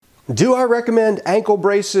Do I recommend ankle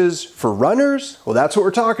braces for runners? Well, that's what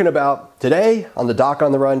we're talking about today on the Doc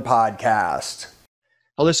on the Run podcast.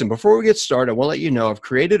 Now listen, before we get started, I want to let you know I've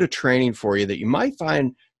created a training for you that you might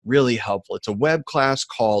find really helpful. It's a web class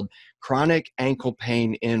called Chronic Ankle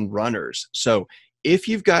Pain in Runners. So if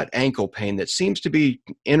you've got ankle pain that seems to be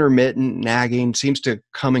intermittent, nagging, seems to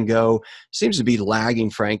come and go, seems to be lagging,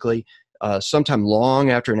 frankly, sometime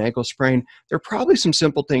long after an ankle sprain, there are probably some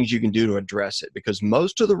simple things you can do to address it, because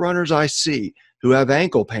most of the runners I see who have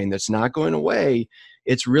ankle pain that's not going away,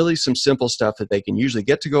 it's really some simple stuff that they can usually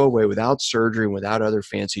get to go away without surgery and without other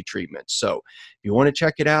fancy treatments. So if you want to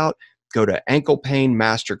check it out, go to Ankle Pain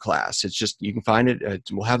Masterclass. It's just, you can find it.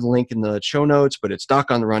 We'll have the link in the show notes, but it's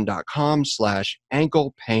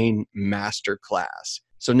docontherun.com/ankle pain masterclass.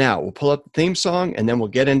 So now we'll pull up the theme song and then we'll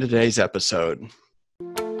get into today's episode.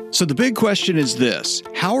 So the big question is this: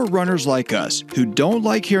 how are runners like us, who don't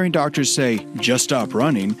like hearing doctors say, just stop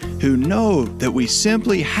running, who know that we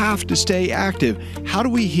simply have to stay active, how do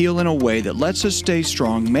we heal in a way that lets us stay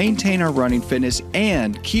strong, maintain our running fitness,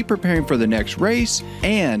 and keep preparing for the next race,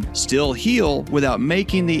 and still heal without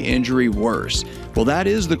making the injury worse? Well, that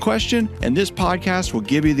is the question, and this podcast will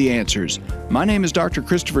give you the answers. My name is Dr.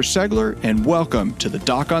 Christopher Segler, and welcome to the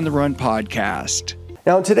Doc on the Run podcast.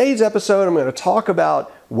 Now, in today's episode, I'm going to talk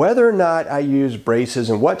about whether or not I use braces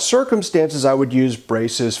and what circumstances I would use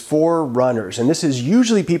braces for runners. And this is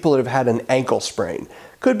usually people that have had an ankle sprain.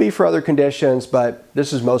 Could be for other conditions, but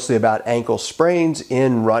this is mostly about ankle sprains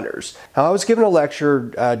in runners. Now, I was given a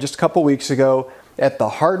lecture just a couple weeks ago at the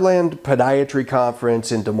Heartland Podiatry Conference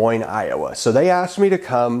in Des Moines, Iowa. So they asked me to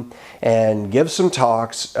come and give some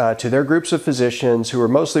talks to their groups of physicians who are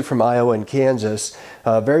mostly from Iowa and Kansas,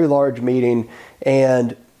 a very large meeting.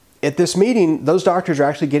 And at this meeting, those doctors are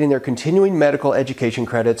actually getting their continuing medical education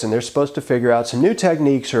credits, and they're supposed to figure out some new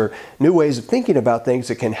techniques or new ways of thinking about things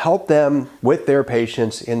that can help them with their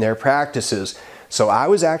patients in their practices. So I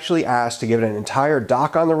was actually asked to give an entire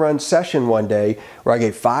Doc on the Run session one day where I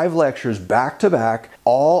gave 5 lectures back to back,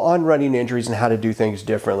 all on running injuries and how to do things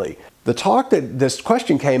differently. The talk that this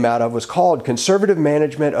question came out of was called Conservative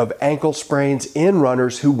Management of Ankle Sprains in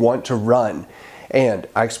Runners Who Want to Run. And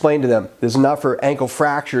I explained to them, this is not for ankle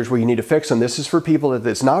fractures where you need to fix them. This is for people that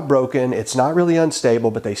it's not broken, it's not really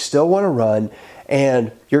unstable, but they still want to run,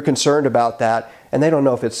 and you're concerned about that, and they don't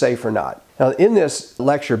know if it's safe or not. Now, in this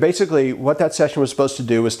lecture, basically what that session was supposed to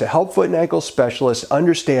do was to help foot and ankle specialists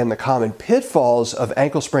understand the common pitfalls of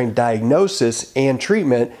ankle sprain diagnosis and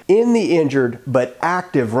treatment in the injured but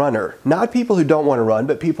active runner. Not people who don't want to run,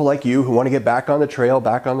 but people like you who want to get back on the trail,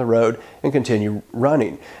 back on the road, and continue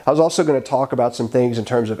running. I was also going to talk about some things in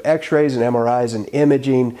terms of x-rays and MRIs and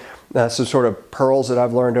imaging, some sort of pearls that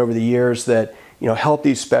I've learned over the years that help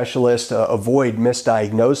these specialists avoid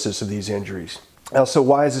misdiagnosis of these injuries. Now, so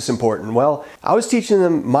why is this important? Well, I was teaching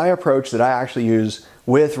them my approach that I actually use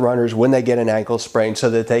with runners when they get an ankle sprain so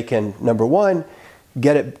that they can, number one,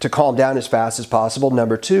 get it to calm down as fast as possible.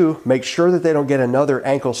 Number two, make sure that they don't get another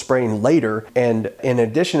ankle sprain later. And in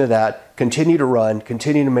addition to that, continue to run,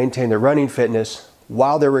 continue to maintain their running fitness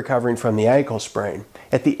while they're recovering from the ankle sprain.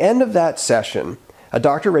 At the end of that session, a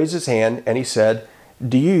doctor raised his hand and he said,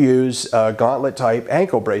 do you use gauntlet type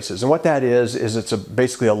ankle braces? And what that is it's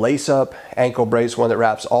basically a lace-up ankle brace, one that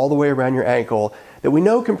wraps all the way around your ankle, that we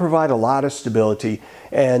know can provide a lot of stability.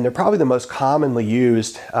 And they're probably the most commonly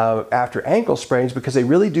used after ankle sprains because they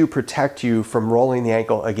really do protect you from rolling the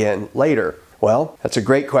ankle again later. Well, that's a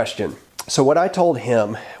great question. So what I told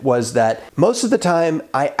him was that most of the time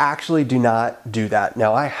I actually do not do that.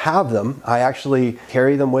 Now I have them. I actually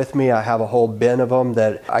carry them with me. I have a whole bin of them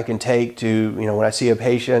that I can take to, when I see a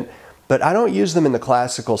patient, but I don't use them in the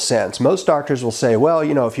classical sense. Most doctors will say, well,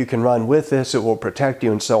 if you can run with this, it will protect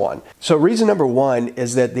you and so on. So reason number one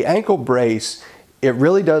is that the ankle brace, it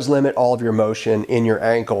really does limit all of your motion in your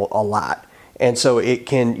ankle a lot. And so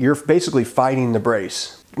you're basically fighting the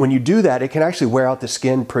brace. When you do that, it can actually wear out the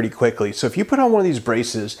skin pretty quickly. So if you put on one of these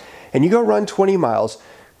braces and you go run 20 miles,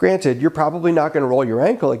 granted, you're probably not going to roll your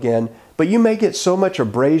ankle again, but you may get so much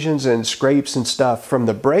abrasions and scrapes and stuff from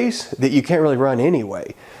the brace that you can't really run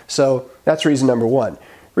anyway. So that's reason number one.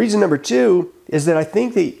 Reason number two is that I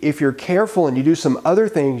think that if you're careful and you do some other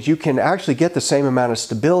things, you can actually get the same amount of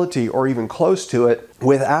stability or even close to it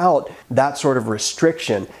without that sort of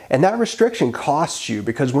restriction. And that restriction costs you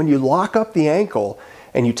because when you lock up the ankle,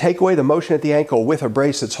 and you take away the motion at the ankle with a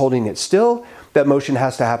brace that's holding it still, that motion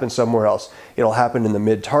has to happen somewhere else. It'll happen in the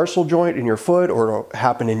mid-tarsal joint in your foot, or it'll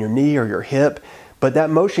happen in your knee or your hip, but that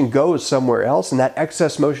motion goes somewhere else, and that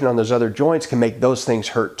excess motion on those other joints can make those things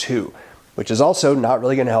hurt too, which is also not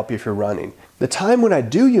really going to help you if you're running. The time when I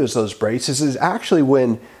do use those braces is actually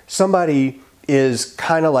when somebody is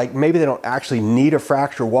kind of like, maybe they don't actually need a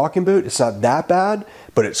fracture walking boot, it's not that bad,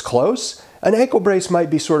 but it's close, an ankle brace might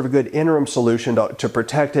be sort of a good interim solution to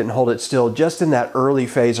protect it and hold it still just in that early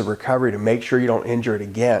phase of recovery to make sure you don't injure it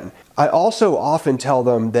again. I also often tell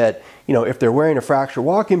them that, if they're wearing a fracture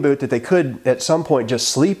walking boot, that they could at some point just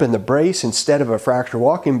sleep in the brace instead of a fracture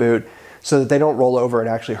walking boot so that they don't roll over and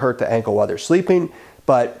actually hurt the ankle while they're sleeping.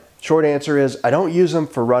 But short answer is, I don't use them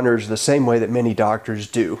for runners the same way that many doctors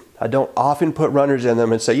do. I don't often put runners in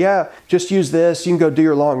them and say, yeah, just use this. You can go do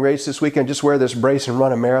your long race this weekend. Just wear this brace and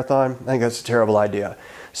run a marathon. I think that's a terrible idea.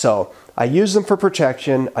 So I use them for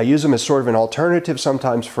protection. I use them as sort of an alternative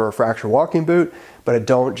sometimes for a fracture walking boot, but I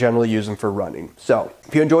don't generally use them for running. So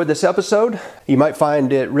if you enjoyed this episode, you might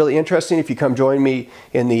find it really interesting if you come join me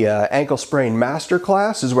in the ankle sprain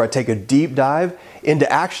masterclass. This is where I take a deep dive into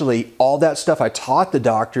actually all that stuff I taught the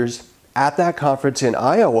doctors at that conference in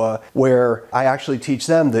Iowa, where I actually teach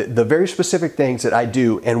them the very specific things that I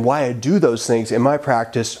do and why I do those things in my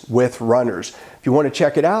practice with runners. If you want to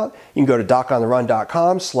check it out, you can go to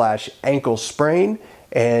docontherun.com/ankle sprain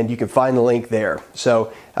and you can find the link there.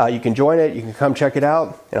 So you can join it, you can come check it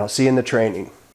out, and I'll see you in the training.